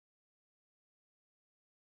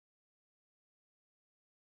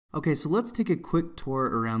Okay, so let's take a quick tour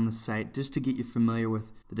around the site just to get you familiar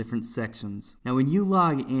with the different sections. Now when you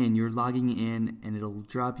log in, you're logging in and it'll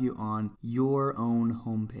drop you on your own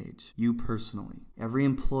homepage, you personally. Every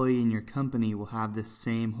employee in your company will have this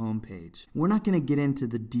same homepage. We're not going to get into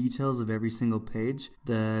the details of every single page.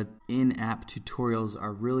 The in-app tutorials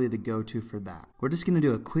are really the go-to for that. We're just going to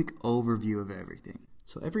do a quick overview of everything.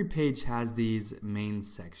 So every page has these main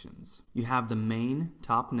sections. You have the main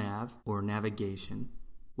top nav or navigation,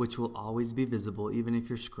 which will always be visible even if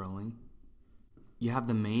you're scrolling. You have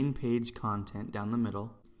the main page content down the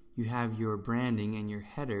middle. You have your branding and your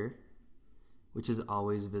header, which is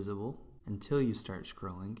always visible until you start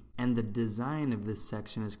scrolling. And the design of this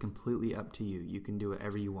section is completely up to you. You can do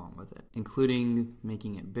whatever you want with it, including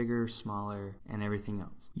making it bigger, smaller, and everything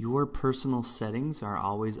else. Your personal settings are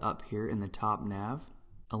always up here in the top nav,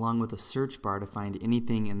 along with a search bar to find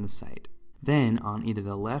anything in the site. Then, on either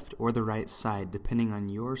the left or the right side, depending on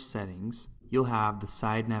your settings, you'll have the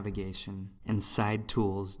side navigation and side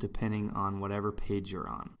tools depending on whatever page you're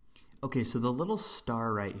on. Okay, so the little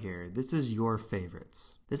star right here, this is your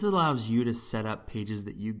favorites. This allows you to set up pages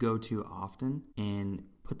that you go to often and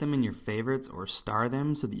put them in your favorites or star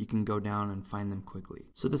them so that you can go down and find them quickly.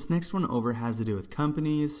 So this next one over has to do with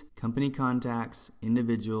companies, company contacts,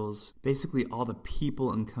 individuals, basically all the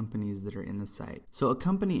people and companies that are in the site. So a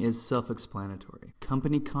company is self-explanatory.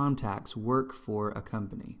 Company contacts work for a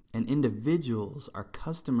company, and individuals are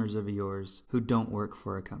customers of yours who don't work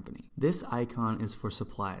for a company. This icon is for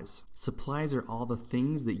supplies. Supplies are all the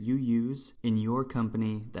things that you use in your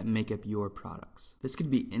company that make up your products. This could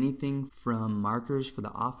be anything from markers for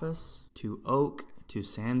the office, to oak, to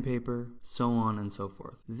sandpaper, so on and so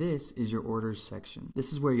forth. This is your orders section.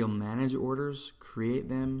 This is where you'll manage orders, create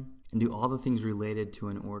them, and do all the things related to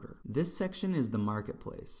an order. This section is the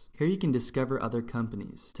marketplace. Here you can discover other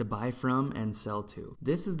companies to buy from and sell to.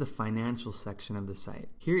 This is the financial section of the site.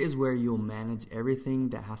 Here is where you'll manage everything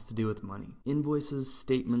that has to do with money. Invoices,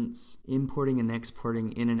 statements, importing and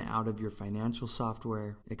exporting in and out of your financial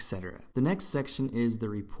software, etc. The next section is the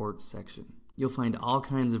reports section. You'll find all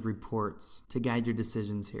kinds of reports to guide your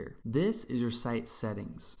decisions here. This is your site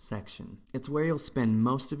settings section. It's where you'll spend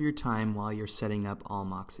most of your time while you're setting up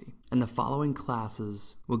Allmoxy. And the following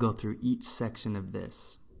classes will go through each section of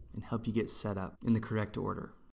this and help you get set up in the correct order.